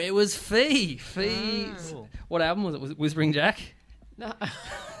 No, it was Fee. What album was it? Was it Whispering Jack? No.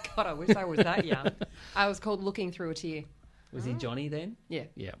 God, I wish I was that young. I was called Looking Through a Tear. Was he Johnny then? Yeah.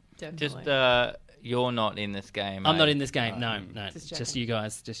 Yeah. Definitely. Just, you're not in this game, I'm mate. not in this game. No. Just you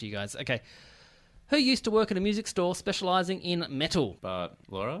guys. Okay. Who used to work at a music store specialising in metal? But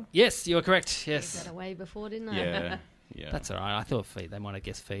Laura? Yes, you are correct. Yes. Got away before, didn't I? Yeah. That's all right. I thought Fee. They might have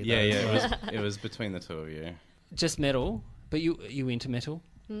guessed Fee. Yeah. It was between the two of you. Just metal, but you into metal?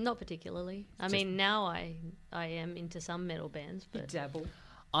 Not particularly. I mean, now I am into some metal bands, but dabble.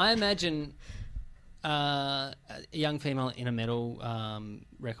 I imagine a young female in a metal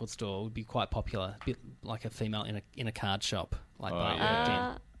record store would be quite popular, a bit like a female in a card shop. Like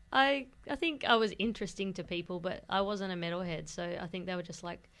I think I was interesting to people, but I wasn't a metalhead, so I think they were just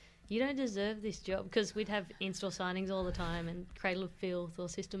like, you don't deserve this job, because we'd have in-store signings all the time, and Cradle of Filth or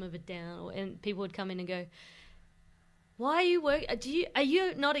System of a Down, and people would come in and go, why are you work? Are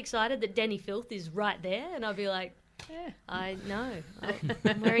you not excited that Danny Filth is right there? And I'd be like, yeah, I know.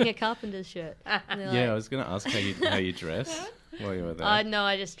 I'm wearing a carpenter's shirt. I was going to ask how you dress while you were there. No,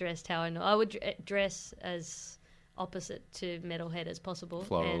 I just dressed how I know. I would dress as opposite to metalhead as possible.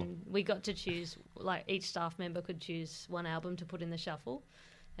 Floral. And we got to choose, like each staff member could choose one album to put in the shuffle.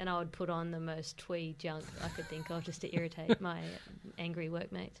 And I would put on the most twee junk I could think of just to irritate my angry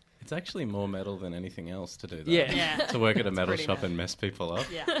workmates. It's actually more metal than anything else to do that. Yeah. To work at a metal shop and mess people up.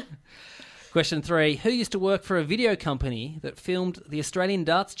 Yeah. Question 3. Who used to work for a video company that filmed the Australian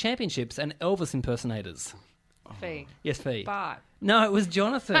Darts Championships and Elvis impersonators? Fee. Yes, Fee. Bart. No, it was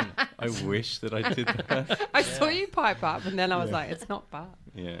Jonathan. I wish that I did that. I saw you pipe up, and then I was like, it's not Bart.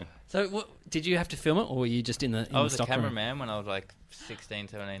 Yeah. So did you have to film it, or were you just in the I was a stock room? cameraman when I was like 16,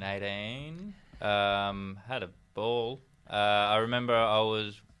 17, 18. Had a ball. I remember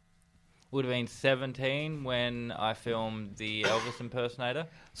would have been 17 when I filmed the Elvis impersonator.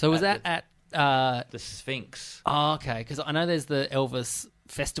 So was that at... the Sphinx. Oh, okay, because I know there's the Elvis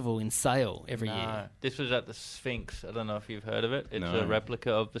Festival in Sale every year. This was at the Sphinx. I don't know if you've heard of it. It's No. a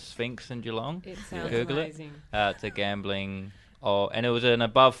replica of the Sphinx in Geelong. It sounds Google amazing. It's a gambling... and it was an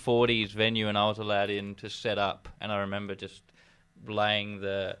above 40s venue, and I was allowed in to set up. And I remember just laying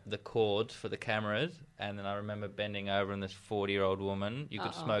the cords for the cameras, and then I remember bending over, and this 40-year-old woman, you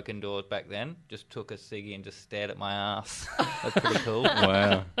could smoke indoors back then, just took a ciggy and just stared at my ass. That's pretty cool.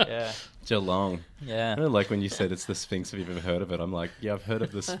 Wow. Yeah. Geelong. Yeah. I don't like when you said it's the Sphinx. Have you ever heard of it? I'm like, yeah, I've heard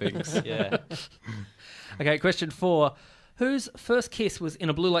of the Sphinx. Yeah. Okay, question 4. Whose first kiss was in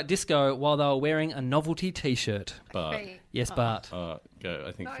a blue light disco while they were wearing a novelty T-shirt? Bart. Fee. Yes, Bart. Go.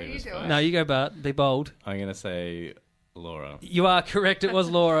 I think No, Fee you was do first. it. No, you go, Bart. Be bold. I'm going to say Laura. You are correct. It was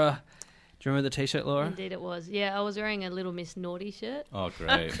Laura. Do you remember the T-shirt, Laura? Indeed it was. Yeah, I was wearing a Little Miss Naughty shirt. Oh,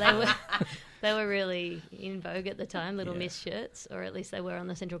 great. They were really in vogue at the time, Little Miss shirts, or at least they were on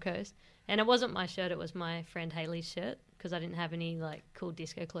the Central Coast. And it wasn't my shirt, it was my friend Hayley's shirt, because I didn't have any like cool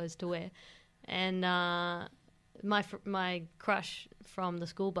disco clothes to wear. And my crush from the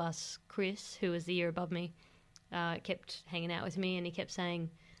school bus, Chris, who was the year above me, kept hanging out with me, and he kept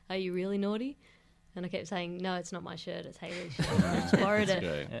saying, "Are you really naughty?" And I kept saying, "No, it's not my shirt, it's Hayley's shirt." And I just borrowed it.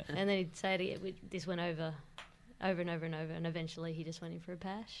 Great. And then he'd say it again. This went over and over and over, and eventually he just went in for a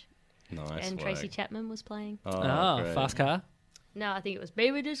pash. Nice. And work. Tracy Chapman was playing. Oh, great. Fast Car. No, I think it was,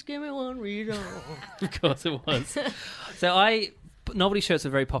 baby, just give me one reason. Of course it was. Novelty shirts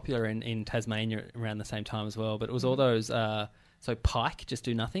were very popular in Tasmania around the same time as well, but it was all those... So Pike, just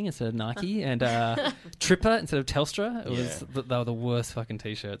do nothing instead of Nike, and Tripper instead of Telstra. They were the worst fucking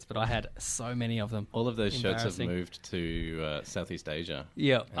T-shirts, but I had so many of them. All of those shirts have moved to Southeast Asia.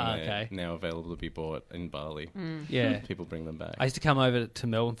 Yeah, okay. Now available to be bought in Bali. Yeah, people bring them back. I used to come over to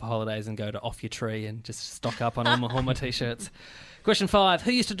Melbourne for holidays and go to Off Your Tree and just stock up on all my T-shirts. Question 5: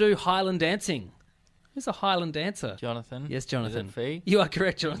 Who used to do Highland dancing? Who's a Highland dancer? Jonathan. Yes, Jonathan. Is it Fee? You are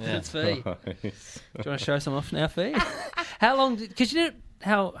correct, Jonathan. Yeah. It's Fee. Nice. Do you want to show some off now, Fee? How long? Because you did.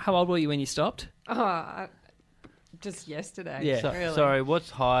 How old were you when you stopped? Just yesterday. Yeah. Really. Sorry, what's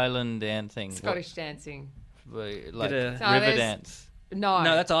Highland dancing? Scottish dancing. Like River dance? No,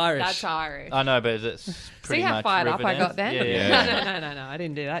 that's Irish. That's Irish. I know, but it's pretty See how much fired river up I dance? got then? Yeah. No, I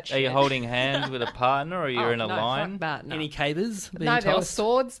didn't do that shit. Are you holding hands with a partner, or you're in a no, line? Fuck that, no. Any cabers being No, there were tossed?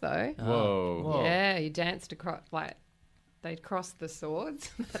 swords though. Whoa. Yeah, you danced across, like, they'd cross the swords.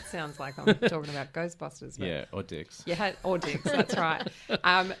 That sounds like I'm talking about Ghostbusters. But Yeah, or dicks. or dicks, that's right.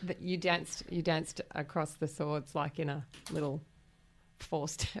 You danced across the swords like in a little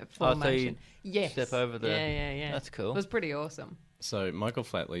four-step formation. Yes. step over the... Yeah. That's cool. It was pretty awesome. So Michael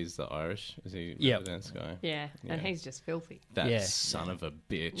Flatley's the Irish, is he? Yep. The dance guy. Yeah, and Yeah. he's just filthy. That Yeah. son of a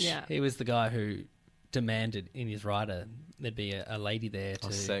bitch. Yeah. He was the guy who demanded in his rider there'd be a lady there Or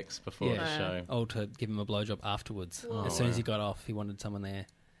to sex before Yeah. the show. Oh, to give him a blowjob afterwards. Whoa. As soon as he got off, he wanted someone there.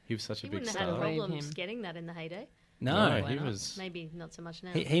 He was such a You big wouldn't have had star. problems him. getting that in the heyday. No, he not? was. Maybe not so much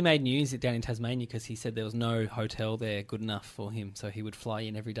now. he made news down in Tasmania because he said there was no hotel there good enough for him, so he would fly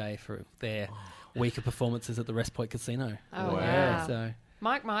in every day for their weaker performances at the West Point Casino. Oh, Wow. wow. So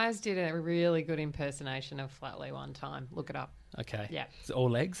Mike Myers did a really good impersonation of Flatley one time. Look it up. okay, Yeah. it's all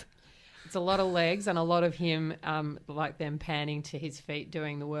legs. It's a lot of legs and a lot of him, like them panning to his feet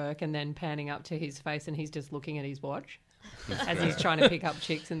doing the work and then panning up to his face and he's just looking at his watch as he's trying to pick up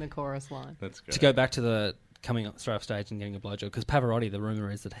chicks in the chorus line. That's great. To go back to the coming up straight off stage and getting a blowjob, because Pavarotti, the rumor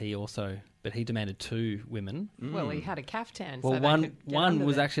is that he demanded 2 women. Well, he had a caftan. Well, so they one could get one under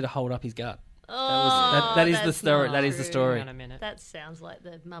was there. actually to hold up his gut. Oh, that is the that's story. not That is the true. story. Hang on a minute. That sounds like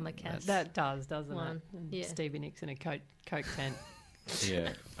the Mama Cass. That does, doesn't One. it? And Yeah. Stevie Nicks in a Coke tent.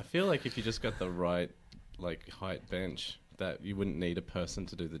 Yeah, I feel like if you just got the right height bench, that you wouldn't need a person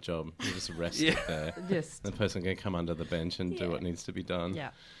to do the job. You just rest it there. Just, The person can come under the bench and do what needs to be done. yeah.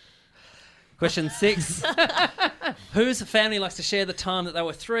 Question 6. Whose family likes to share the time that they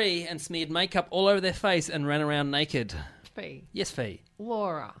were 3 and smeared makeup all over their face and ran around naked? Fee. Yes, Fee.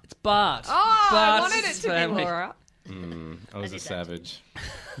 Laura. It's Bart. Oh, I Bart's wanted it to family. be Laura. I was I a did that savage.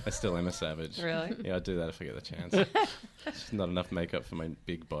 I still am a savage. Really? Yeah, I'd do that if I get the chance. It's not enough makeup for my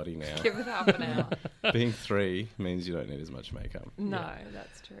big body now. Give it half an hour. Being 3 means you don't need as much makeup. No,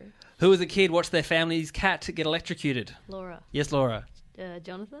 that's true. Who as a kid watched their family's cat get electrocuted? Laura. Yes, Laura.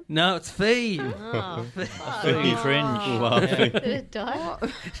 Jonathan? No, it's Fee. Oh. Fee cringe. Laughing. Did it die?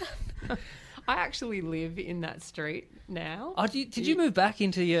 I actually live in that street now. Oh, did you move back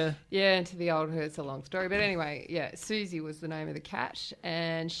into your... Yeah, into the old her. It's a long story, but anyway, yeah, Susie was the name of the cat,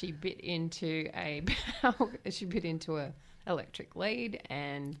 and she bit into a electric lead,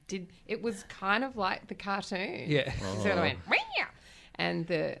 and it was kind of like the cartoon. Yeah. So it went, "Meow,"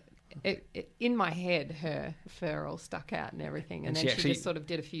 and in my head, her fur all stuck out and everything, and And then she she actually- just sort of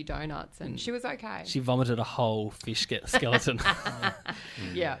did a few donuts, and she was okay. She vomited a whole fish skeleton.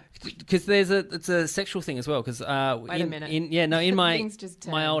 Yeah. Because it's a sexual thing as well. Because Wait a minute. In my Things just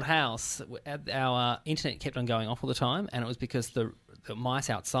my turned. old house, our internet kept on going off all the time, and it was because the mice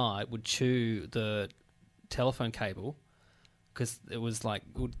outside would chew the telephone cable because it was like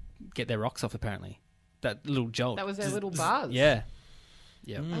would get their rocks off. Apparently, that little jolt. That was their little buzz. Yeah.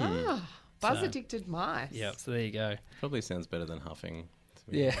 Yeah. Ah, buzz So- addicted mice. Yeah. So there you go. Probably sounds better than huffing.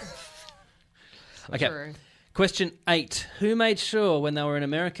 to me. Yeah. Okay. True. Question 8. Who made sure when they were in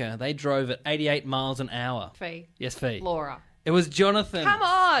America they drove at 88 miles an hour? Fee. Yes, Fee. Laura. It was Jonathan. Come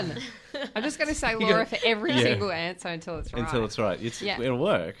on! I'm just going to say Laura for every Yeah. single answer until it's right. Until it's right. Yeah. It'll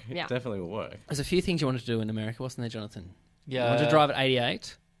work. Yeah. It definitely will work. There's a few things you wanted to do in America, wasn't there, Jonathan? You Yeah. wanted to drive at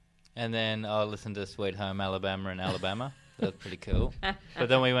 88. And then I'll listen to Sweet Home Alabama in Alabama. That's pretty cool. But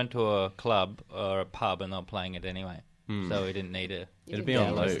then we went to a club or a pub and they were playing it anyway. So we didn't need to. It'd be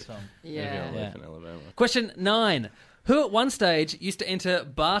on download loop. the song. It'd be Yeah. on Yeah. loop in Alabama. Question 9. Who at one stage used to enter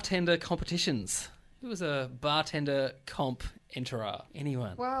bartender competitions? Who was a bartender comp enterer?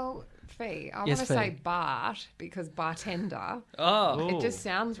 Anyone? Well, Fee, I Yes, want to say Fee. Bart because bartender. Oh, It just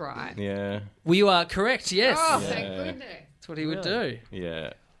sounds right. Yeah. well, you are correct, yes. Oh, Yeah. thank goodness. That's what he would do.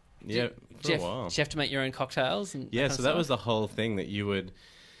 Yeah. Yeah, for a while. Did you have to make your own cocktails? And yeah, so that was the whole thing that you would...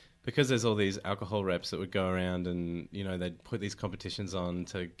 Because there's all these alcohol reps that would go around and, you know, they'd put these competitions on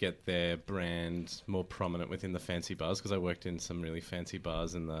to get their brand more prominent within the fancy bars, because I worked in some really fancy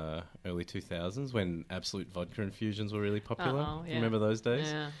bars in the early 2000s when Absolute vodka infusions were really popular. Yeah. Remember those days?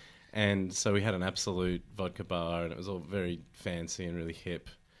 Yeah. And so we had an Absolute vodka bar and it was all very fancy and really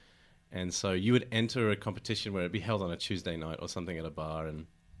hip. And so you would enter a competition where it'd be held on a Tuesday night or something at a bar, and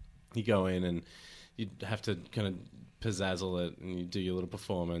you go in and you'd have to kind of pizzazzle it, and you do your little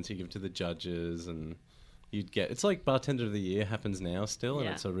performance, you give it to the judges, and you'd get... It's like Bartender of the Year happens now still, and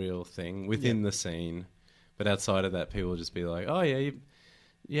it's a real thing within the scene. But outside of that, people will just be like, oh,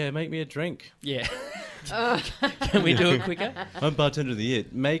 yeah, make me a drink. Yeah. Can we do it quicker? I'm Bartender of the Year.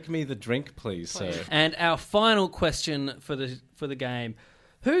 Make me the drink, please, sir. And our final question for the game.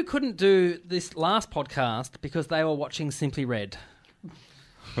 Who couldn't do this last podcast because they were watching Simply Red?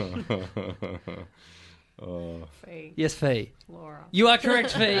 Fee. Yes, Fee. Laura. You are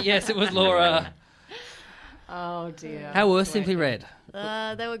correct, Fee. Yes, it was Laura. Oh, dear. How were Simply Red?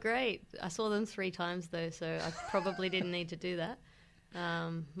 They were great. I saw them 3 times, though, so I probably didn't need to do that.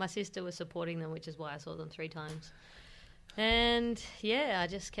 My sister was supporting them, which is why I saw them 3 times. And, yeah, I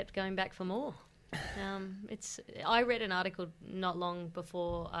just kept going back for more. I read an article not long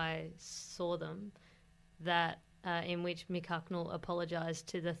before I saw them that in which Mick Hucknall apologised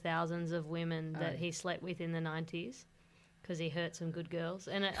to the thousands of women that he slept with in the 90s because he hurt some good girls.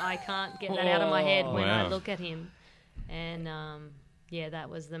 And I can't get that out of my head when I look at him. And, that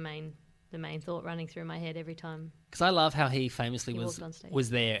was the main thought running through my head every time. Because I love how he famously was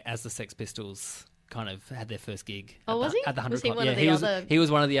there as the Sex Pistols kind of had their first gig. Was he? At the 100 Was he Club. one of the he other... he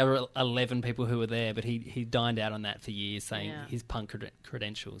was one of the other 11 people who were there, but he dined out on that for years, saying his punk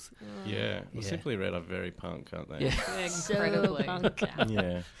credentials. Yeah. Well, Simply Red are very punk, aren't they? Yeah. Incredibly. So punk.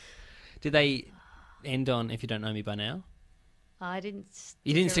 Yeah. Did they end on If You Don't Know Me By Now? I didn't.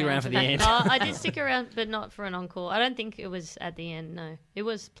 You didn't stick around for the end. I did stick around, but not for an encore. I don't think it was at the end. No, it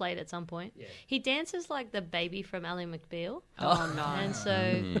was played at some point. Yeah. He dances like the baby from Ally McBeal. Oh no! And so,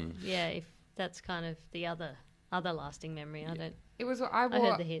 if that's kind of the other lasting memory. I don't. It was. I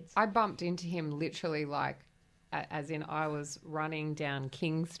heard the hits. I bumped into him literally as in I was running down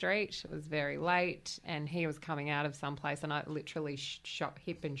King Street. It was very late, and he was coming out of someplace, and I literally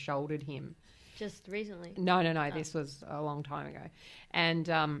hip and shouldered him. Just recently? No. Oh. This was a long time ago, and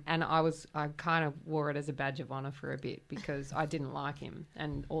I kind of wore it as a badge of honor for a bit because I didn't like him,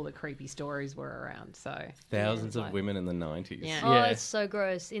 and all the creepy stories were around. So thousands of women in the 90s. Yeah. Oh, it's so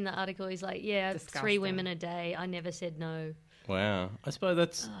gross. In the article, he's like, Disgusting. 3 women a day. I never said no. Wow. I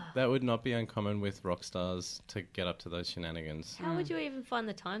suppose that would not be uncommon with rock stars to get up to those shenanigans. How would you even find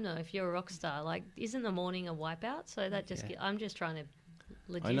the time though if you're a rock star? Like, isn't the morning a wipeout? So that just I'm just trying to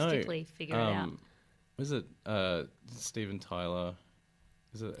logistically figure it out. Was it Steven Tyler?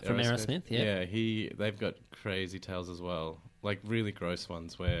 Is it from Aerosmith? Yeah. They've got crazy tales as well, like really gross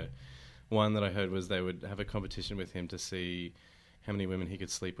ones. Where one that I heard was they would have a competition with him to see how many women he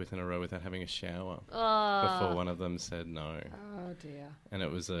could sleep with in a row without having a shower before one of them said no. Oh dear! And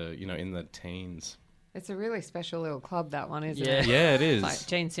it was in the teens. It's a really special little club, that one, isn't it? Yeah, it is. Like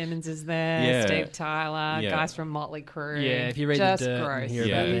Gene Simmons is there, Steve Tyler, guys from Motley Crue. Yeah, if you read just the dirt gross. and hear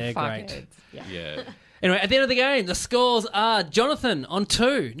about it, great. Yeah. Anyway, at the end of the game, the scores are Jonathan on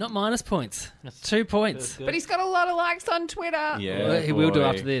 2, not minus points. 2 points. But he's got a lot of likes on Twitter. Yeah, well, he will do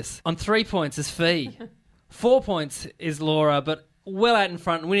after this. On 3 points is Fee. 4 points is Laura, but well out in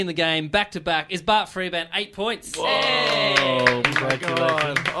front and winning the game back to back is Bart Freeban, 8 points. Whoa! Oh,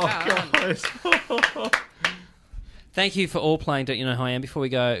 congratulations. Oh, gosh. Thank you for all playing Don't You Know Who I Am. Before we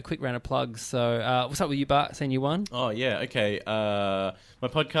go, a quick round of plugs. So, what's up with you, Bart? Saying you won? Oh, yeah, okay. My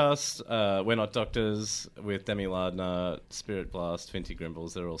podcast, We're Not Doctors, with Demi Lardner, Spirit Blast, Finty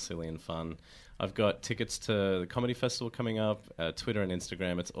Grimbles. They're all silly and fun. I've got tickets to the Comedy Festival coming up, Twitter and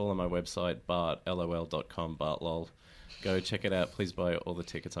Instagram. It's all on my website, bartlol.com, bartlol. Go check it out. Please buy all the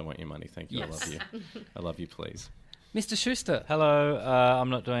tickets. I want your money. Thank you. Yes. I love you. I love you, please. Mr. Schuster. Hello. I'm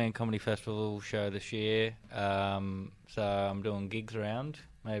not doing a comedy festival show this year, so I'm doing gigs around,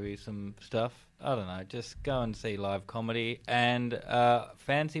 maybe some stuff. I don't know. Just go and see live comedy. And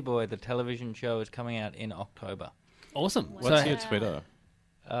Fancy Boy, the television show, is coming out in October. Awesome. What's your Twitter?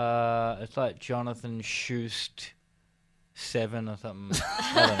 It's like Jonathan Schust 7 or something.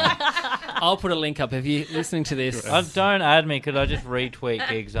 I don't know. I'll put a link up if you're listening to this. Don't add me because I just retweet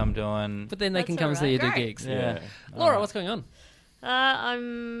gigs I'm doing. But then they can come and see you do gigs. Yeah. Laura, what's going on?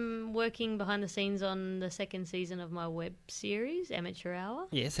 I'm working behind the scenes on the second season of my web series, Amateur Hour.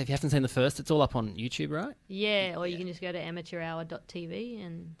 Yes, if you haven't seen the first, it's all up on YouTube, right? Yeah, or you can just go to amateurhour.tv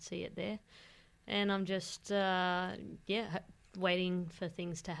and see it there. And I'm just, waiting for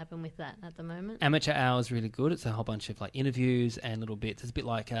things to happen with that at the moment. Amateur Hour is really good. It's a whole bunch of like interviews and little bits. It's a bit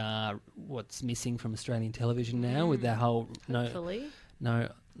like what's missing from Australian television now with that whole... Hopefully.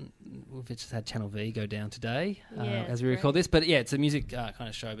 We've just had Channel V go down today as we great. record this. But yeah, it's a music kind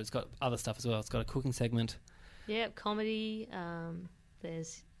of show, but it's got other stuff as well. It's got a cooking segment. Yeah, comedy.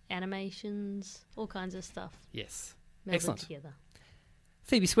 There's animations, all kinds of stuff. Yes. Melded Excellent. Together.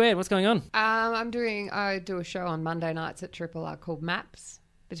 Phoebe Squared, what's going on? I do a show on Monday nights at Triple R called Maps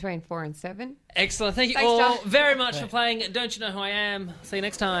between 4 and 7. Excellent. Thank you Thanks, all John. very much for playing Don't You Know Who I Am. See you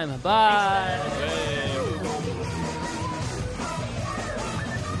next time. Bye.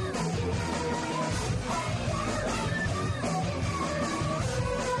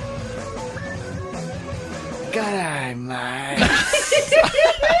 G'day, mate.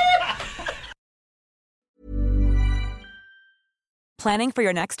 Planning for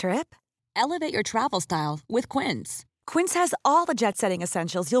your next trip? Elevate your travel style with Quince. Quince has all the jet-setting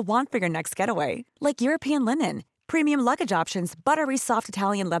essentials you'll want for your next getaway, like European linen, premium luggage options, buttery soft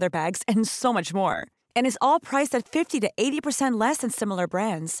Italian leather bags, and so much more. And is all priced at 50 to 80% less than similar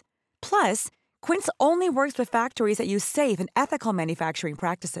brands. Plus, Quince only works with factories that use safe and ethical manufacturing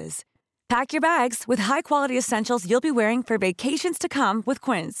practices. Pack your bags with high-quality essentials you'll be wearing for vacations to come with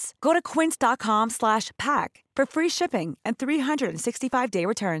Quince. Go to quince.com/pack for free shipping and 365-day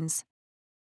returns.